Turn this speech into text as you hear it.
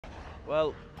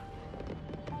Well,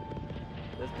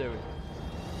 let's do it.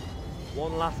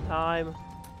 One last time.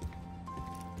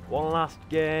 One last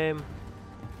game.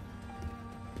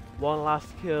 One last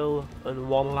kill and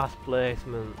one last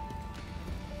placement.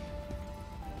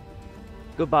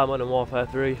 Goodbye, Modern Warfare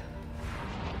 3.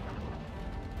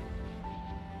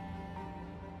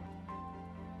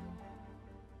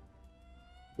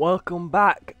 Welcome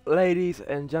back, ladies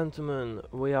and gentlemen.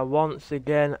 We are once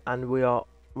again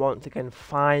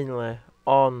finally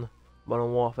on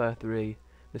Modern Warfare 3.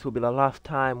 This will be the last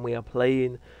time we are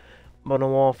playing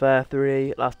Modern Warfare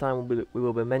 3. Last time we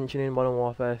will be mentioning Modern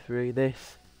Warfare 3.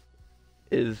 This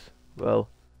is, well,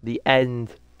 the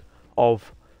end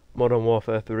of Modern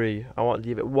Warfare 3. I want to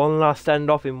give it one last send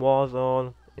off in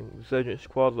Warzone, in Resurgent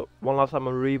Squad, one last time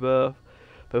on Rebirth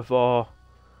before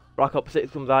Black Ops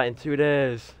 6 comes out in 2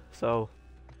 days. So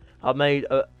I've made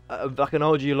like an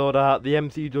OG loadout, the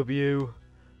MCW,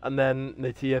 and then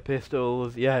the tier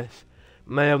pistols. Yes,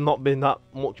 may have not been that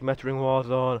much meta in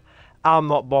Warzone. I'm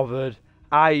not bothered.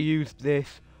 I used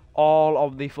this all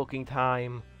of the fucking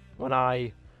time when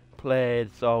I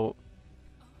played. So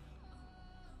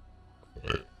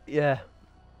yeah,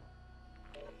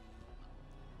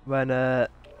 when my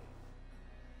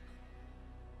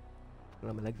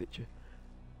legs itchy.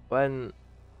 When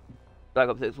Black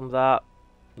Ops 6 comes out,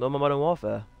 no more Modern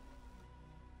Warfare.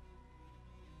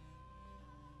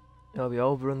 It'll be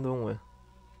over and done with.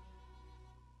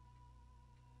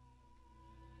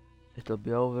 It'll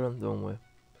be over and done with.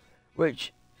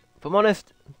 Which, if I'm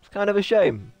honest, it's kind of a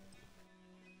shame.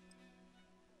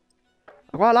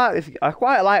 I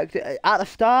quite liked it. At the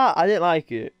start, I didn't like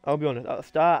it. I'll be honest. At the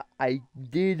start, I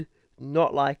did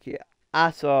not like it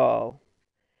at all.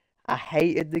 I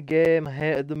hated the game. I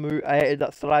hated the move. I hated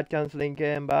that slide cancelling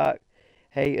came back.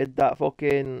 Hated that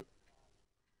fucking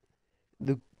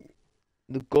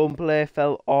the gunplay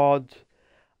felt odd.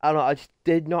 I don't know. I just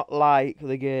did not like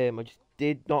the game. I just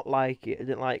did not like it. I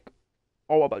didn't like.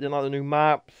 Oh, I didn't like the new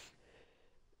maps.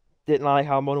 Didn't like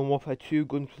how Modern Warfare 2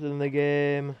 guns were still in the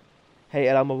game.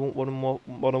 Hated how Modern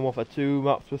Warfare 2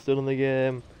 maps were still in the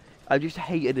game. I just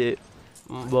hated it.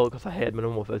 Well, because I hated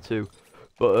Modern Warfare 2.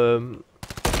 But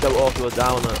that was also a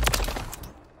downer.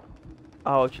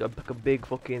 Oh, I like a big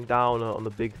fucking downer on the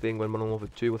big thing when Modern Warfare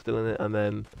 2 was still in it, and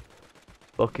then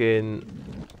fucking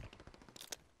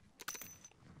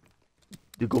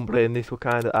the gunplay in this were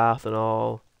kind of arse and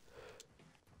all.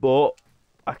 But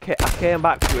I came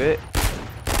back to it.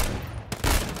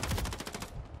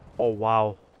 Oh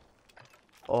wow.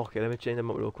 Okay, let me change them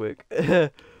up real quick.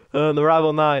 The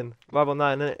Rival 9. Rival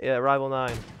 9, innit? Yeah, Rival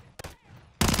 9.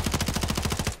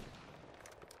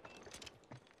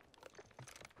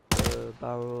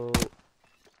 Barrel.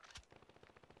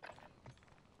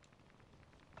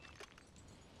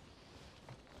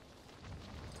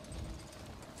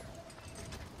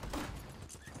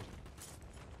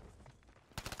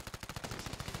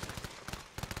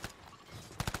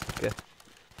 Okay.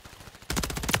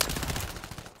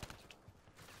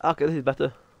 Okay, this is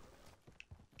better.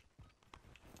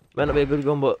 Might not be a good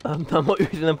gun, but I'm not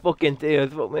using them fucking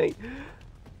tears, fuck me.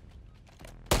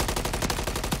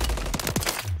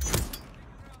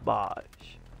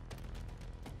 Barge.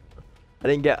 I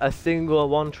didn't get a single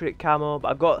one-trick camo,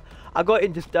 but I got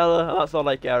Interstellar, and that's all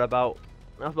I care about.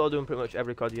 That's what I'll do in pretty much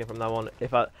every COD game from now on.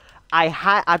 If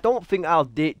I don't think I'll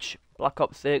ditch Black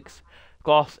Ops 6,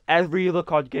 because every other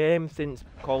COD game since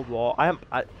Cold War, I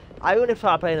only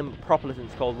started playing them properly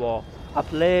since Cold War. I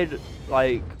played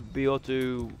like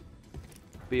BO2,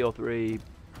 BO3,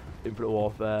 Infinite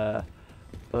Warfare,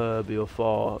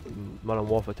 BO4, Modern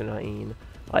Warfare 2019.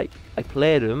 Like, I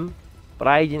played them, but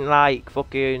I didn't like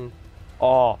fucking,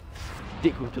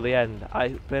 stick with them to the end. I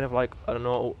played them for like, I don't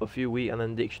know, a few weeks and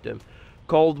then ditched them.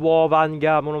 Cold War,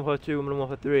 Vanguard, Modern Warfare 2, Modern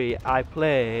Warfare 3, I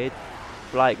played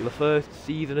for like the first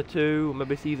season or two,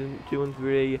 maybe season 2 and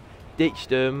 3, ditched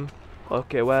them.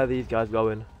 Okay, where are these guys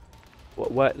going?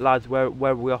 Lads, where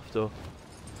are we off to?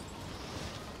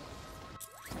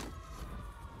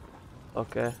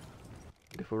 Okay,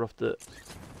 I guess we're off to,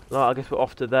 no, I guess we're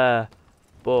off to there.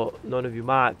 But none of you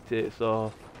marked it,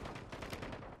 so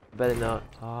better not.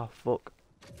 Ah, fuck.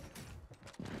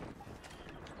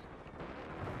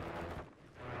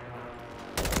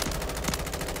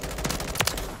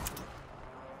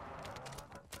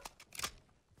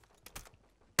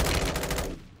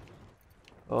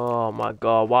 Oh my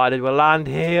god, why did we land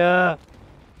here?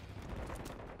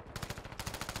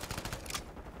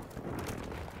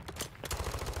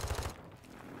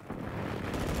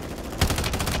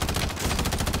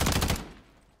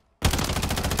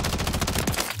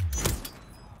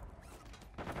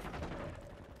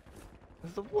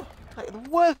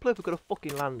 worst place we could have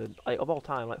fucking landed, like, of all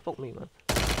time. Like, fuck me, man.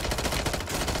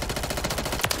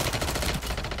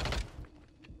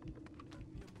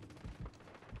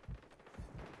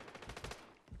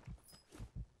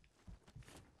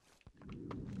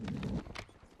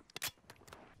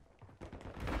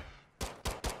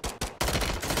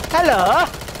 Hello?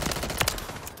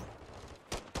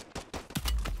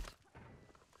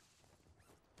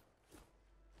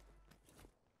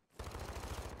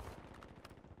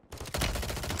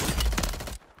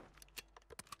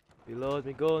 Reload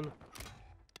me gun.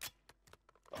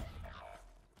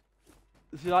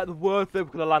 This is like the worst thing we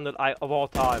could have landed of all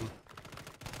time.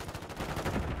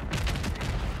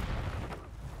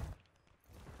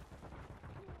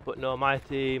 But no, my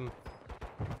team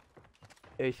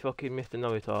is fucking Mr.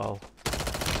 Know-It-All.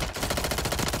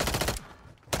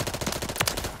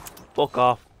 Fuck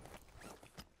off.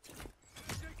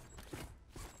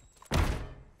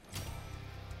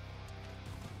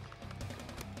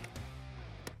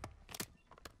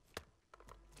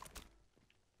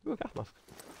 Ooh, a gas mask.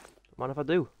 Don't mind if I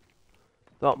do.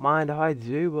 Don't mind if I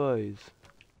do, boys.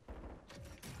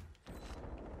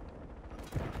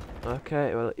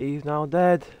 Okay, well, he's now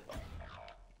dead.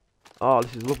 Oh,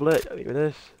 this is lovely. Even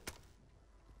this.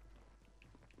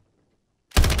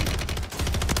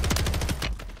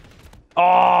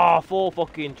 Oh, full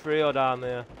fucking trio down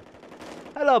there.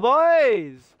 Hello,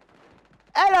 boys.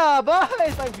 Hello,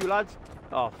 boys. Thank you, lads.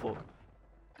 Oh, fuck.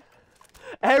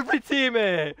 Every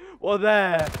teammate were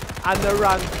there, and they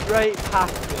ran straight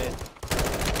past me.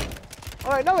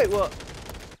 Alright, no, it was.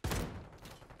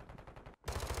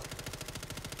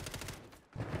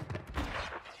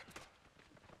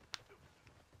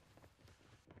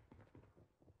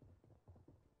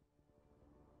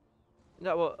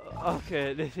 No, well,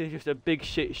 okay, this is just a big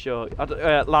shit show.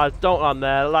 Lads, don't land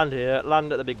there. Land here.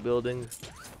 Land at the big building.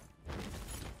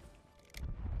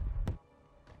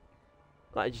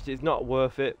 Like, it's not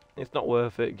worth it. It's not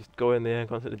worth it. Just go in there and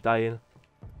constantly dying.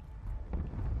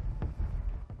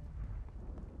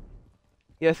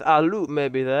 Yes, our loot may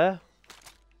be there.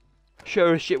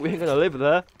 Sure as shit, we ain't gonna live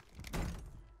there.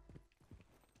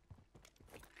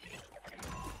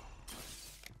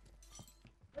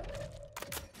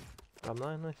 Ram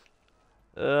 9, nice.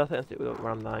 I think I'll stick with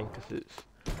Ram 9 because it's.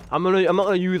 I'm not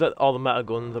gonna use like, all the meta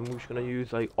guns. I'm just gonna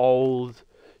use like old.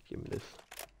 Give me this.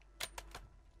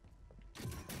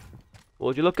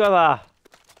 Would you look at that?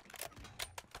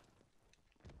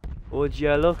 Would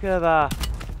you look at that?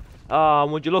 Oh,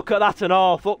 would you look at that and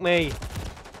all? Fuck me.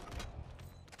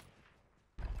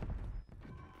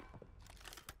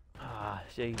 Ah,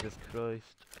 Jesus Christ.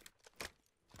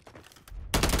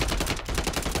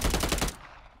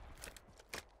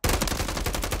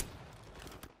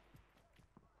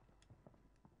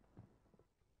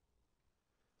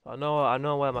 I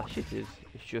know where my shit is.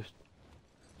 It's just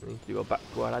I need to go back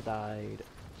to where I died.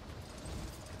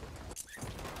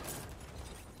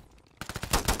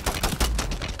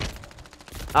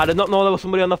 I did not know there was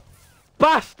somebody on the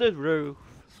bastard roof.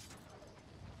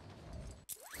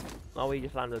 Oh, he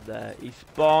just landed there. He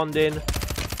spawned in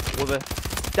with a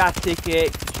static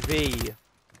HV.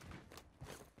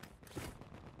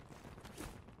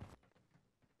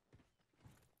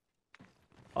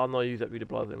 Oh no, use that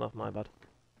redeploy enough, my bad.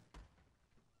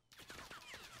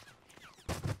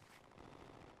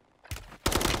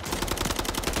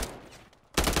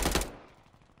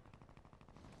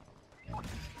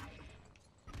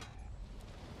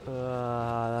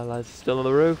 That lad's still on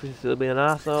the roof. He's still being an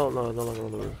asshole. No, no longer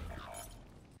on the roof.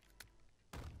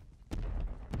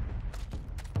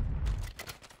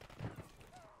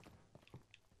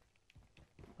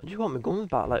 I just want my guns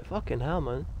back. Like fucking hell,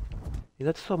 man. Is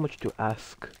that so much to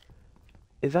ask?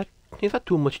 Is that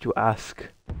too much to ask?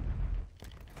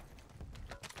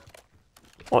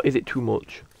 Or is it too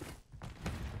much?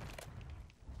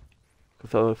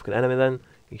 So if an enemy then,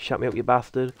 you shut me up, you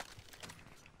bastard.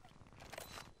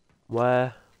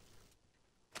 Where?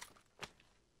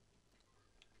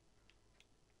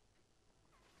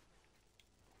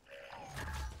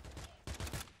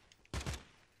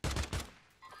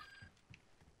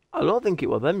 I don't think it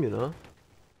was them, you know.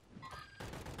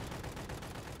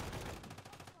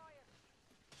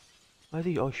 Where's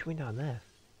he? Oh, shooting down there.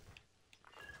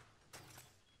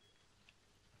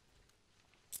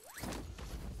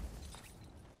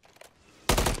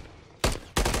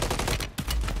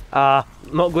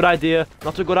 Not a good idea.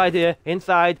 Not a good idea.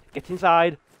 Inside. Get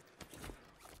inside.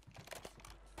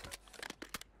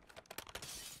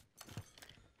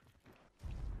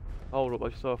 Hold up, I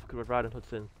just saw if I could ride on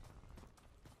Hudson.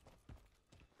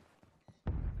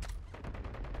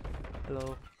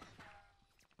 Hello.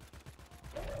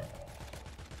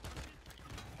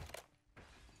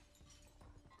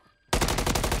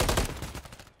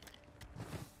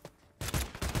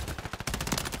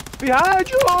 Behind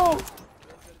you!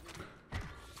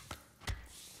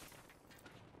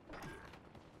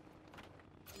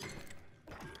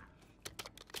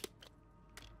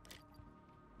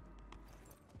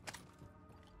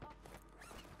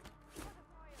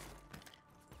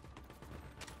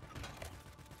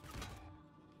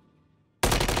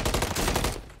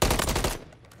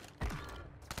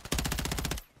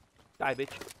 Die, bitch.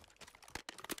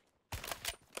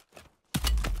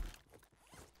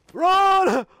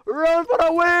 Run! Run for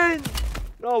the win!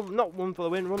 No, not run for the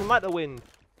win. Run like the wind.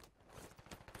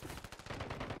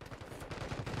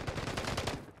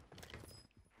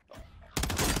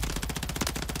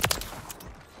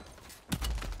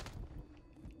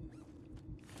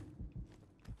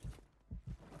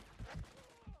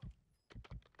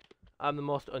 I'm the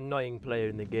most annoying player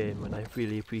in the game, and I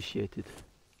really appreciate it.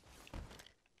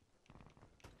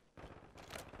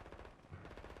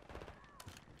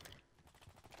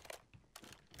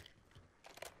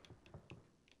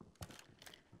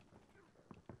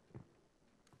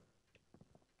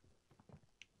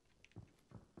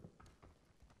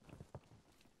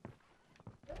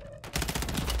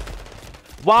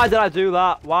 Why did I do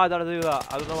that? Why did I do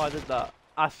that? I don't know why I did that.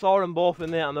 I saw them both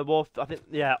in there and they're both, I think,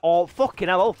 yeah, all fucking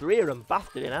hell, all three of them,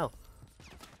 bastard in hell.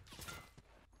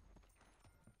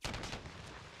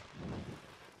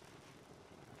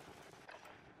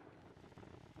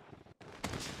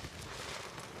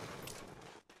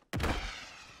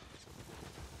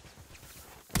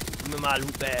 Give me my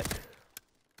loot back.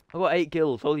 I got 8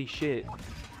 kills, holy shit.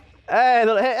 Hey,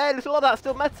 look, hey, look at that,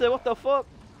 still meta, what the fuck?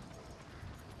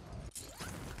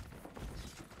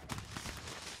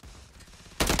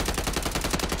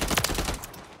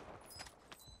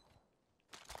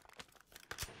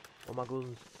 Oh my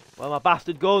guns. Where are my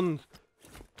bastard guns?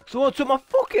 Someone took my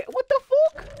fucking. What the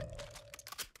fuck?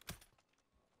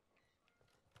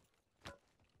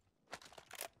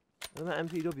 Isn't that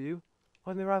MPW?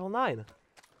 Where's my rival 9?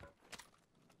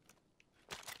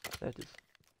 There it is.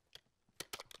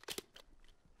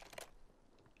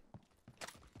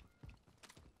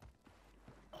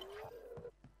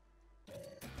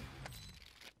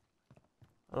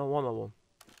 I don't want that one.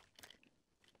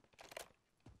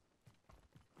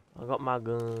 I got my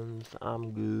guns,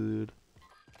 I'm good.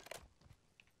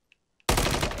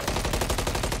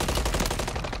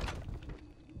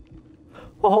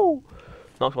 Oh!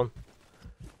 Nice one.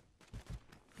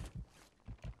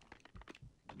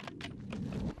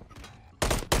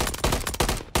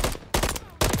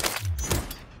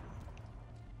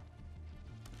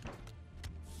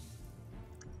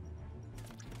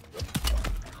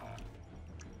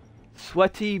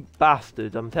 Sweaty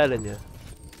bastards, I'm telling you.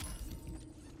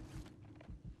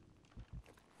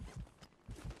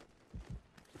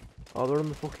 Oh, they're on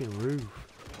the fucking roof.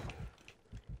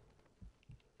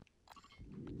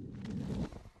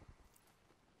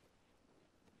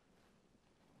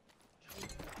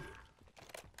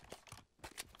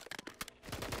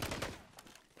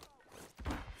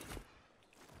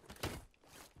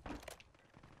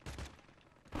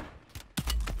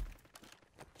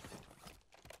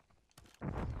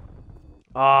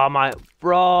 Oh my,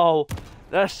 bro,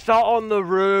 they're sat on the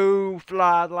roof,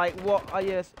 lad. Like, what are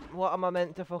you? What am I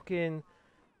meant to fucking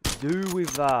do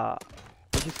with that?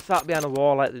 They just sat behind a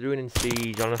wall like they're doing in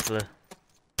Siege, honestly.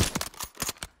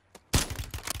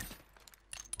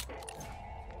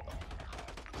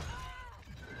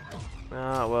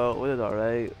 Ah, well, we did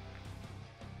alright.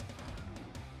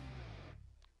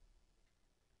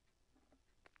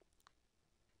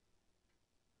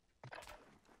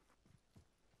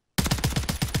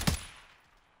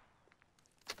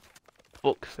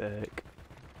 Fuck's sake.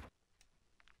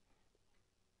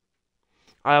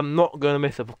 I am not gonna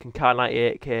miss a fucking Kar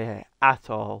 98K at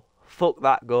all. Fuck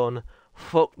that gun.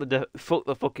 Fuck the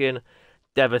fucking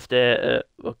Devastator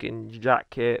fucking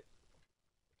jacket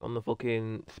on the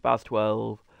fucking Spaz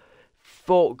 12.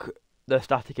 Fuck the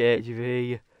static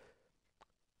HV.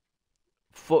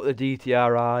 Fuck the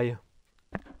DTRI.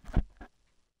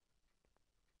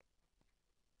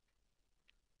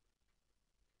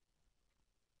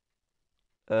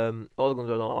 All the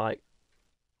guns I don't like.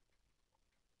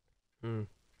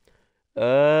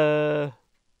 Uh.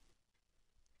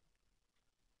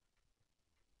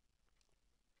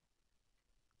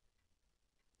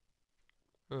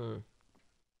 Hmm.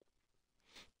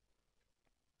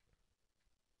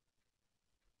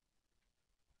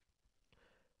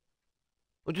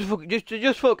 Well, just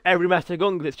fuck every meta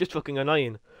gun 'cause it's just fucking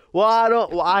annoying. What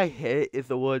I hate is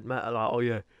the word meta. Like, oh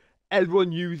yeah,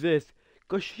 everyone use this.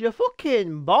 Cause you're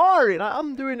fucking boring. Like,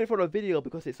 I'm doing it for a video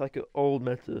because it's like an old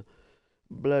meta.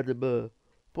 Blah blah blah.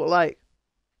 But like,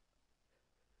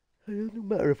 It doesn't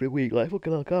matter every week, like,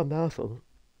 fucking hell, calm down, son.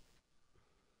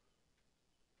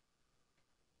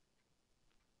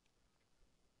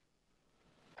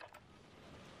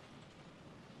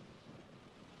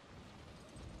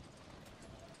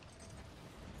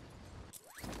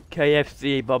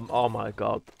 KFC, but oh my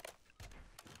god.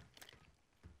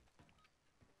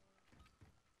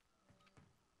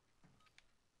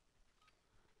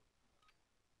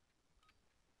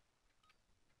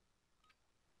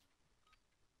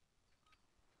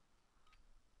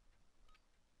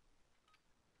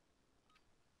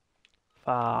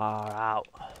 Far out.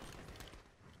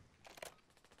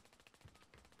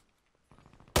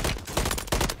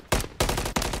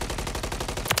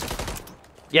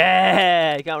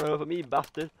 Yeah! You can't run over me,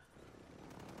 bastard.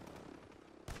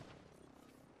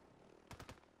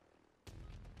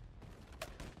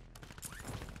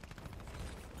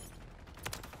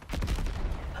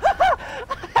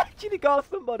 I actually got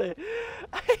somebody.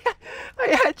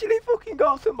 I actually fucking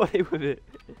got somebody with it.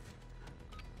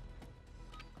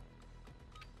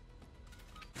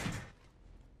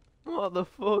 What the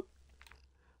fuck?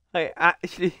 I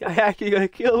actually got a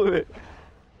kill with it.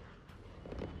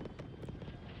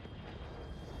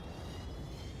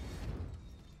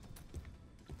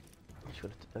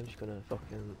 I'm just gonna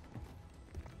fucking.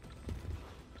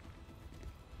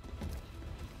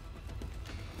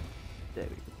 There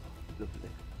we go. Lovely.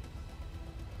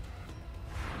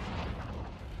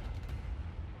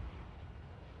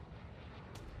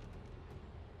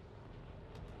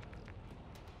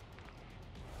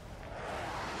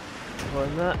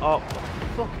 Going that up.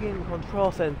 Fucking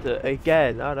control center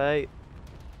again, alright.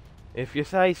 If you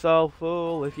say so,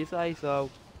 fool, if you say so.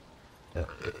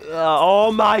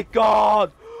 Oh my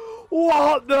god!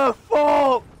 What the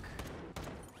fuck?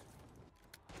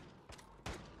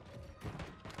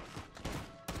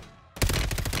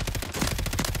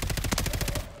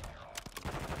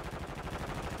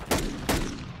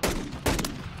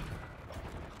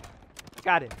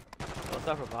 Got him. Oh,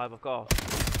 self-revive, of course.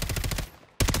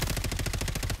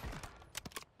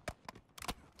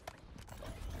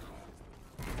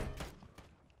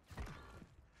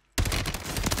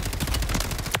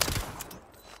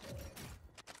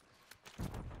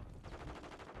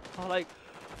 Oh, like,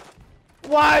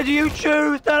 why do you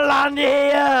choose to land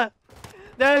here?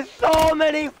 There's so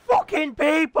many fucking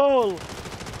people!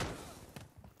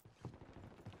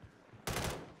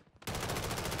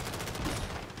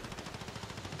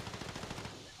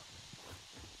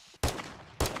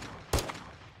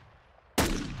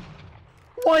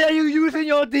 Why are you using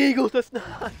your deagle to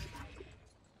snipe?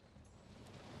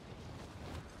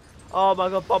 Oh my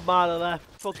god, Bob Marley left.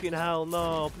 Fucking hell,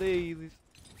 no, please.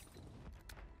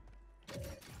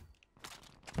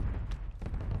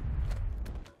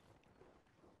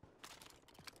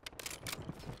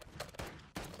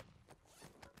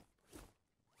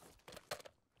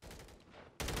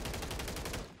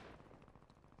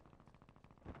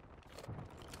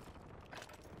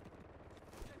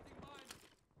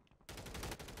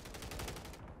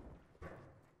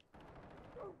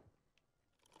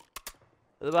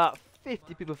 There's about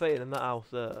 50 people fighting in that house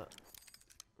there.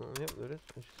 Oh, yep, there it is.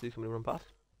 I just see somebody run past.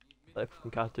 Like a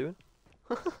fucking cartoon.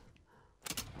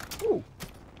 Ooh.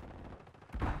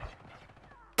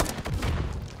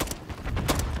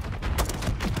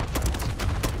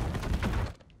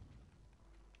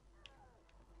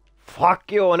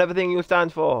 Fuck you and everything you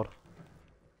stand for.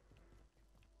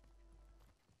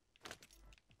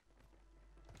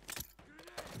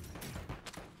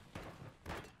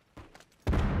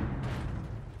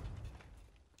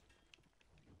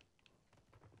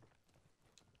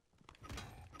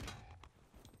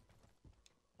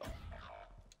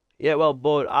 Yeah, well,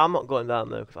 bud, I'm not going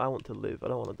down there because I want to live. I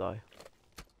don't want to die.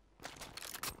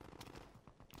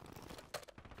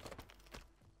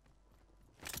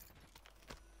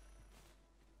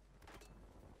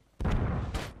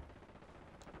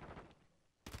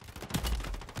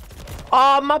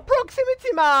 Oh, my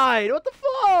proximity mine! What the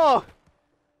fuck?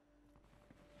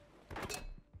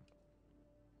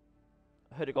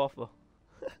 I heard it go off though.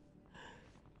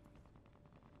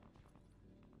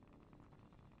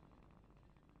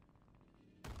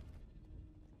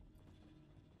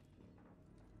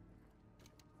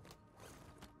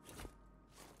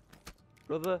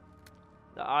 Brother,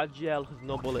 the RGL has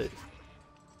no bullets.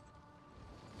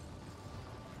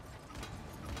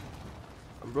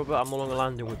 And brother, I'm no longer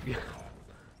landing with you.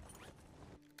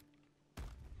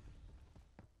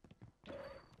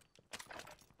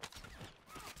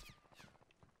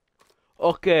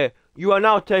 Okay, you are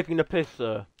now taking the piss,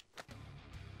 sir.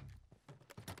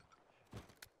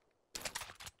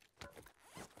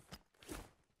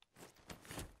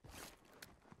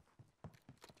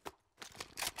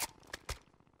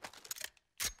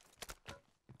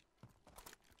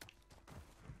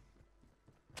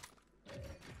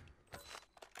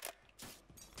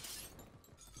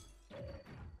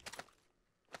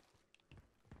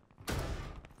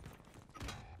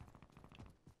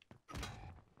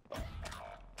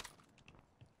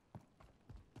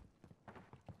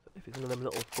 if it's one of them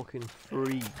little fucking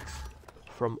freaks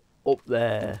from up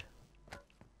there.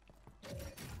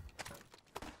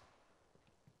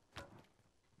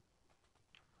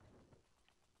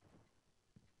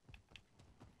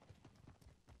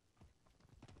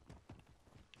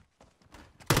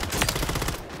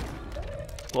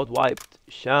 Squad wiped.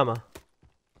 Shama.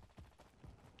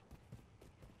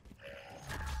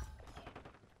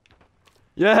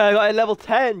 Yeah, I got it level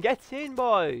 10. Get in,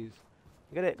 boys.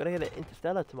 Gotta get it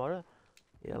Interstellar tomorrow.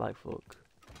 Yeah, like fuck.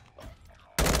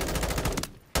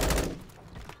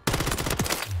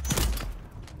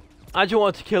 I just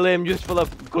want to kill him just for the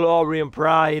glory and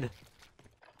pride.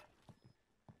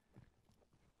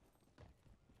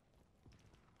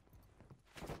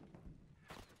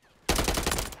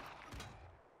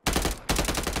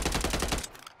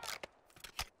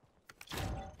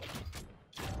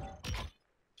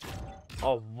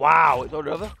 Oh wow, it's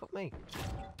already over. Fuck me.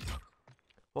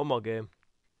 One more game.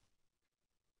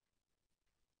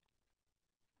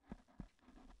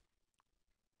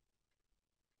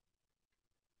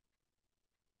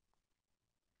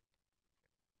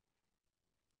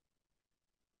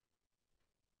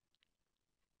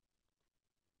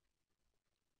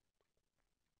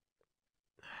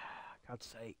 God's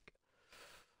sake.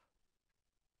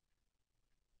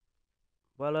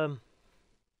 Well,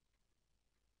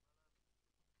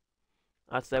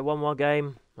 I'd say one more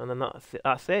game, and then that's it.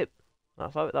 That's it.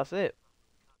 That's it.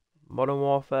 Modern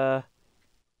Warfare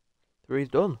 3's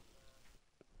done.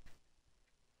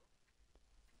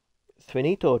 It's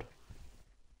finitoed.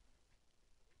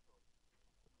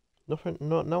 Nothing.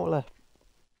 No left.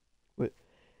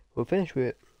 We're finished with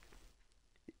it.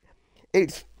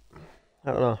 It's.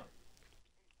 I don't know.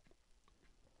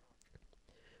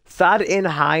 Sad in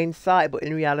hindsight, but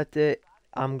in reality,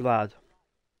 I'm glad.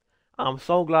 I'm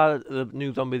so glad the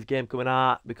new Zombies game coming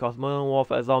out because Modern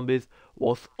Warfare Zombies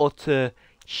was utter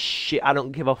shit. I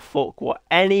don't give a fuck what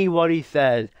anybody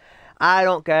says. I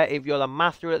don't care if you're the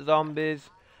master at zombies.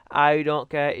 I don't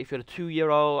care if you're a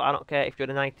 2-year-old. I don't care if you're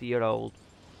a 90-year-old.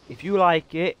 If you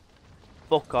like it,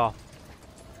 fuck off.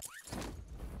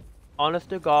 Honest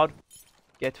to God,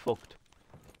 get fucked.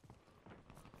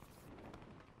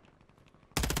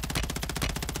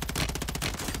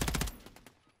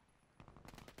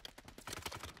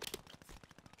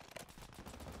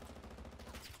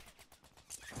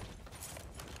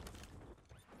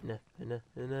 Na, na,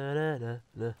 na, na, na,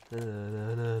 na,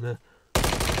 na, na, na.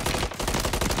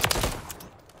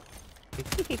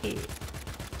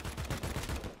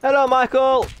 Hello,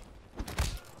 Michael!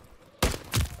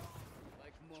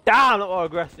 Damn, not more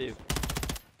aggressive.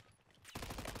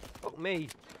 Fuck me.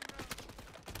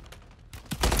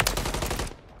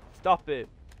 Stop it.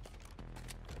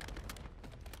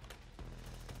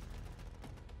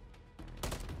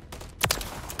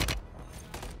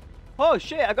 Oh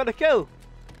shit, I got a kill.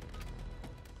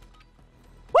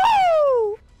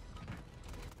 Woo!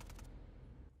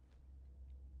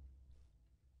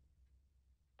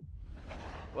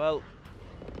 Well,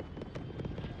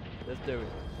 let's do it.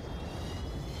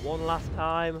 One last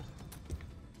time.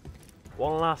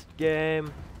 One last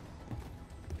game.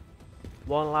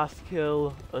 One last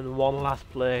kill and one last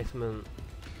placement.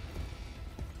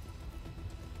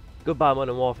 Goodbye,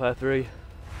 Modern Warfare 3.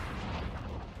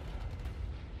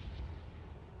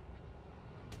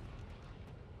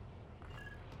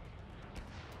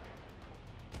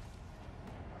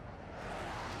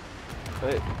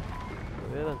 Wait,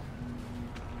 here then.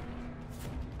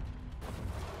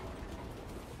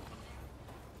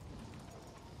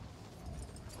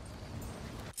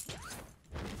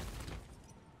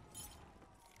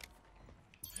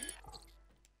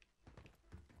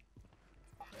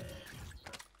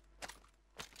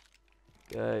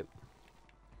 Okay.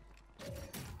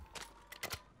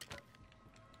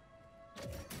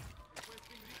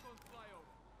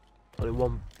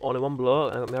 Only one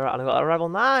bloke, and I got a level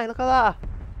 9. Look at that.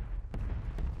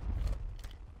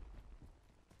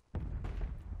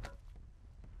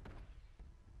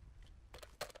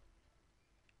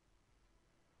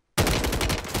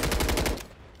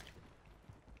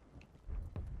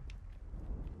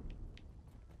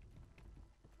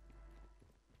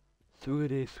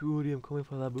 Sweetie, I'm coming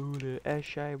for that booty.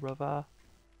 Shay, brother.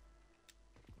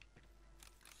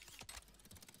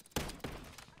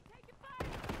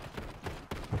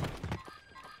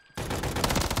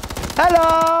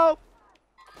 Hello!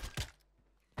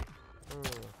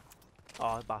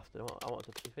 Oh, bastard. I want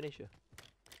to finish you.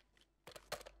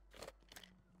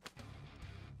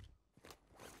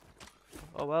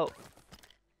 Oh well.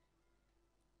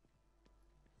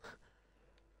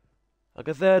 Like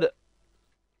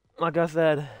I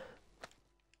said,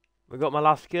 we got my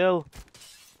last kill.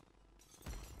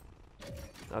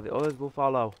 Now the others will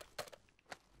follow.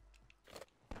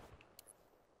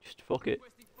 Just fuck it.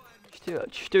 Just do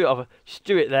it. Just do it over. Just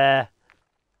do it there.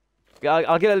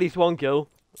 I'll get at least one kill.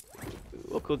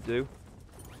 I could do.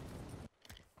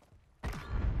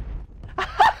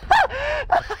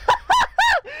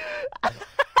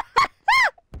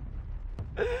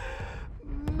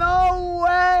 No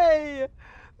way!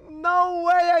 No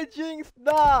way I jinxed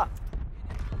that!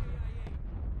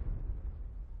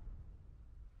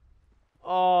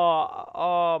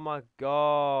 Oh my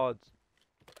god.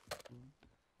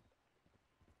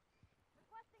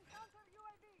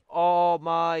 Oh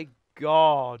my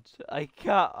god. I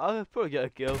can't. I'll probably get a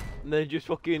kill. And then just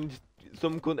fucking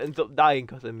some cunt ends up dying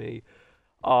because of me.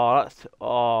 Oh,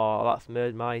 that's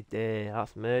made my day.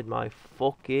 That's made my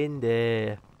fucking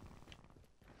day.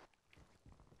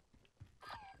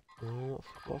 Oh,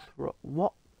 what's wrong?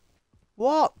 What?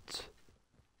 What?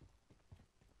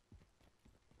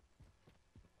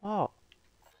 What?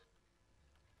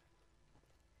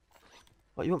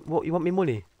 What you want? What you want me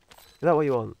money? Is that what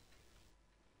you want?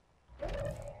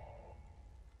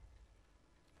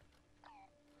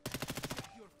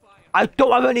 I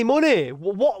don't have any money.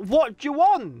 What do you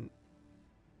want?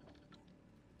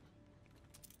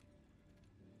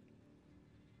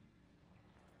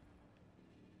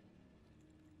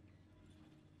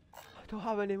 I don't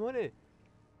have any money.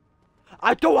 I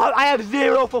have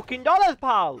 $0 fucking dollars,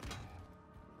 pal.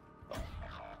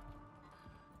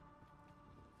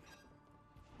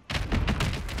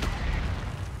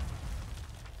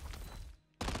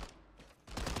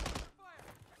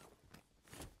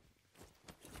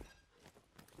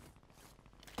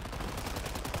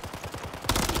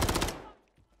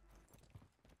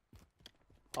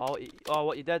 Oh,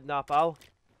 what, you dead now, pal?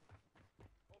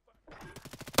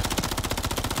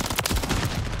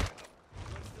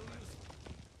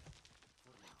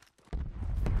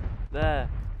 There.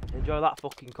 Enjoy that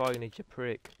fucking coinage, you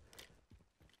prick.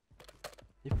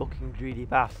 You fucking greedy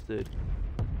bastard.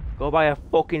 Go buy a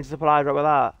fucking supply drop with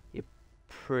that, you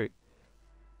prick.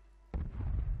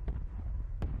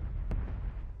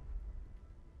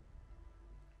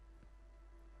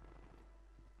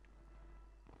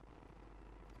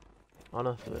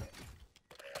 Honestly.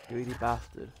 Greedy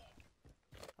bastard.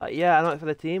 Yeah, I know it's for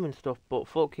the team and stuff, but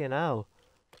fucking hell.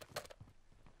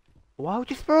 Why would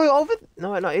you throw it over?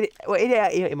 No,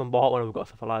 he even bought one and we've got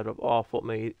stuff alive up. Oh, fuck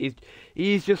me.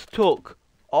 He's just took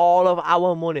all of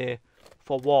our money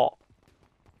for what?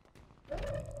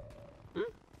 Hmm?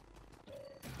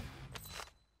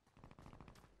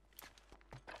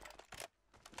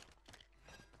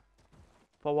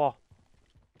 For what?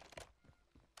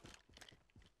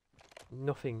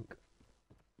 Nothing.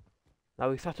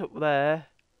 Now he sat up there.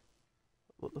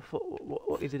 What the fuck?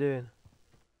 What is he doing?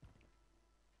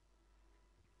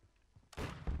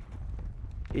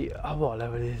 What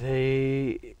level is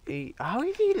he? How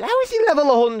is he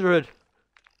level 100?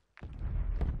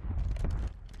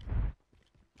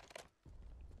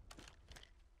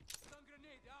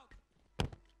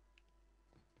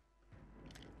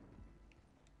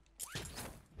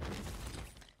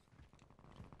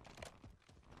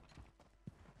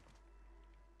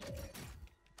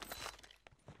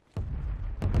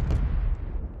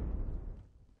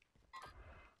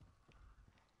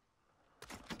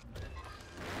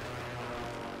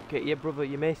 Okay, yeah, brother,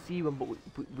 you may see one, but we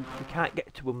can't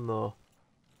get to him though.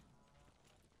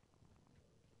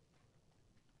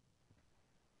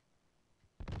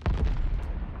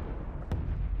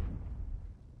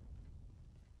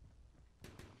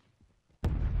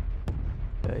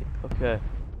 Okay.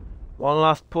 One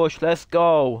last push, let's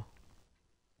go.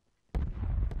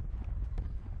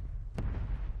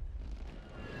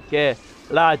 Okay,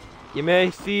 lad, you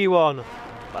may see one,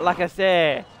 but like I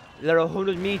say, they're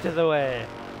 100 meters away.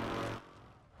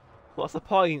 What's the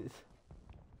point?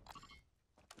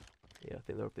 Yeah, I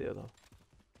think they're up there though.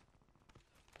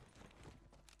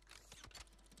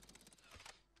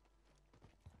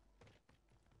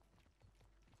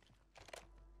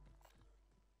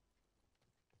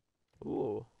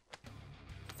 Ooh.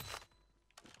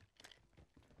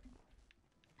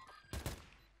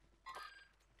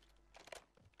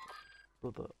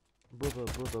 Brother.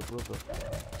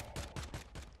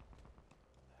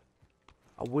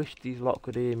 I wish these lot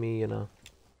could hear me, you know.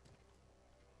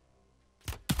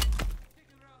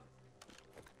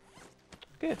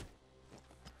 Okay.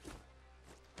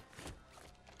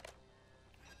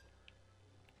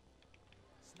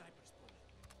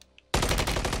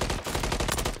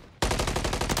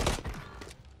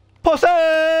 Pussy!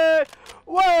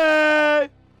 Way!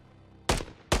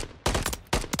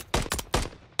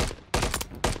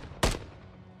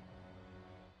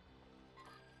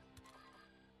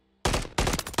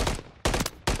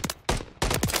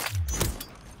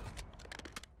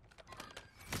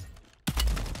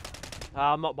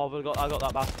 I'm not bothered. I got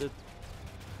that bastard.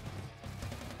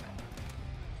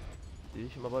 Did you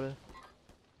shoot my body?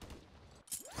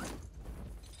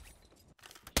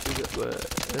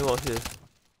 Who wants this?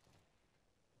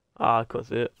 Ah, I can't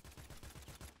see it.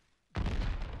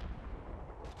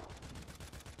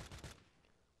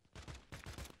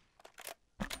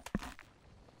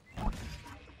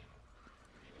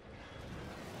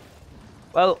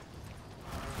 Well,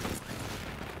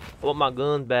 I want my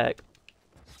gun back.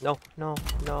 No, no,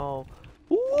 no.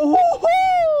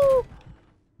 Woohoo!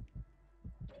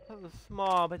 That was a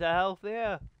small bit of health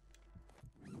there.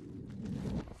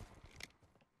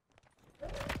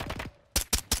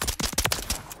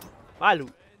 My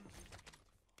loot.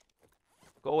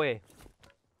 Go away.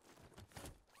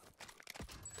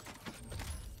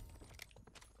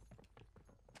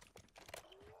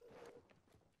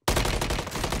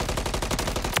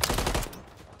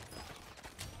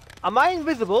 Am I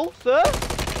invisible, sir?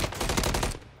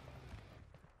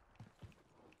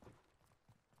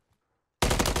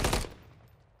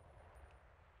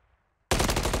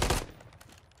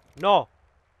 No.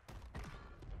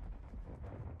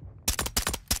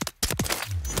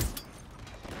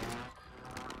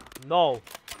 No.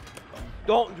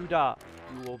 Don't do that.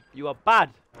 You are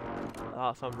bad.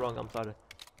 That sounds wrong, I'm sorry.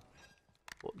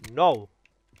 But no.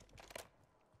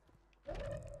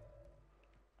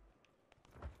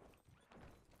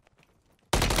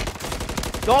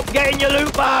 Stop getting your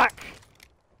loot back!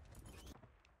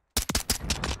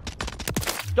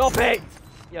 Stop it!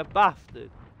 You bastard.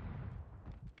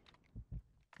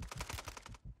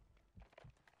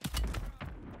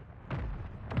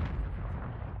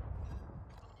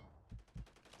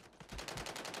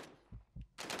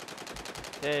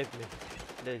 Save me.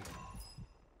 Liz.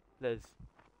 Liz.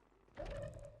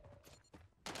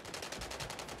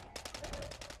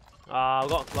 Ah, I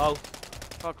got close.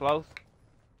 Got close.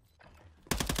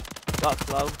 Got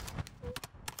close.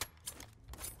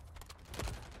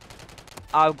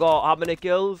 I've got how many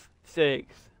kills?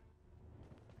 6.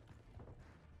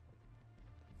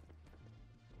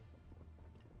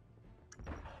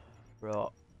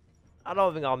 Bro. I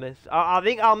don't think I'll miss. I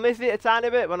think I'll miss it a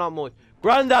tiny bit, but not much.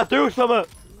 Grandad, do something!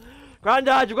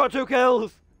 Grandad, you've got 2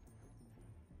 kills!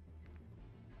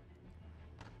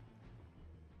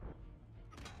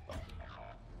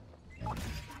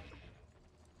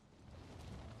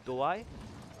 Do I?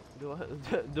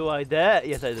 Do I dare?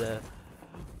 Yes, I dare.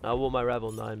 I want my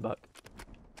Rebel 9 back.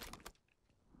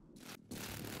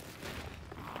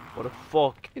 What the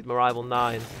fuck is my Rival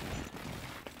 9?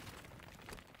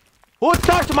 Who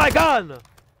touched my gun?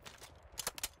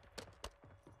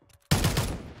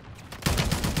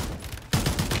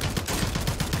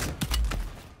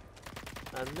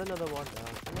 And another one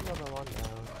down, and another one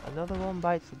down. Another one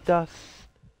bites the dust.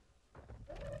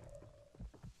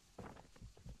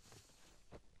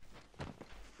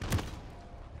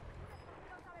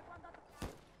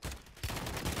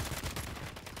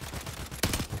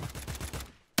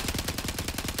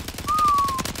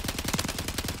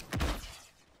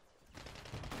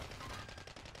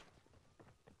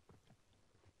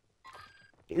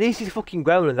 At least his fucking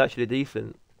gremlin's actually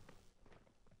decent.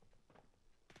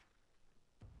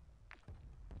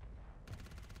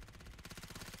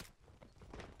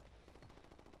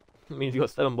 It means you got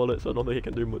 7 bullets, so I don't think he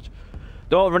can do much.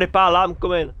 Don't run it, pal, I'm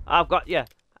coming. I've got you.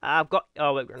 I've got.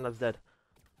 Oh wait, Grandad's dead.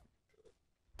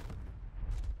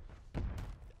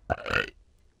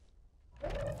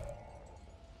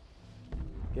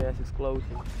 Yes, it's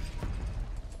closing.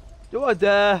 Do I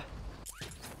dare?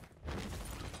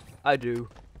 I do.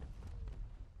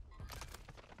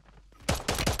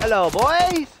 Hello,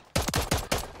 boys!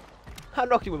 I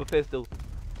knocked him with a pistol.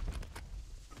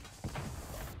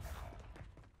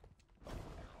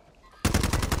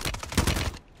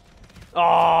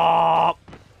 Oh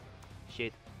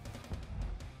shit.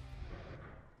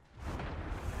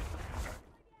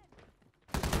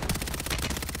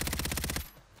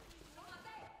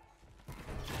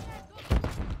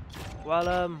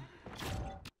 Well,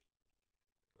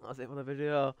 that's it for the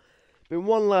video. Been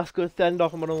one last good send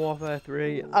off on Modern Warfare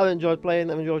 3. I've enjoyed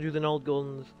playing, I've enjoyed using old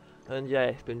guns, and yeah,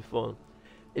 it's been fun.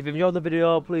 If you've enjoyed the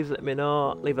video, please let me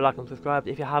know. Leave a like and subscribe.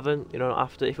 If you haven't, you know,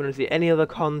 after, if you want to see any other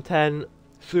content,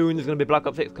 soon there's going to be Black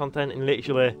Ops 6 content in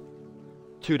literally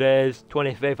 2 days.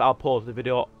 25th, I'll post the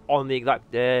video on the exact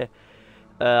day.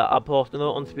 I'll post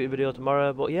another Undisputed video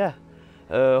tomorrow, but yeah.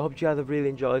 Hope you guys have really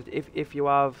enjoyed. If you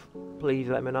have, please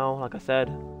let me know, like I said.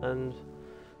 And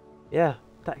yeah,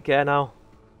 take care now.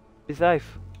 Be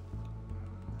safe.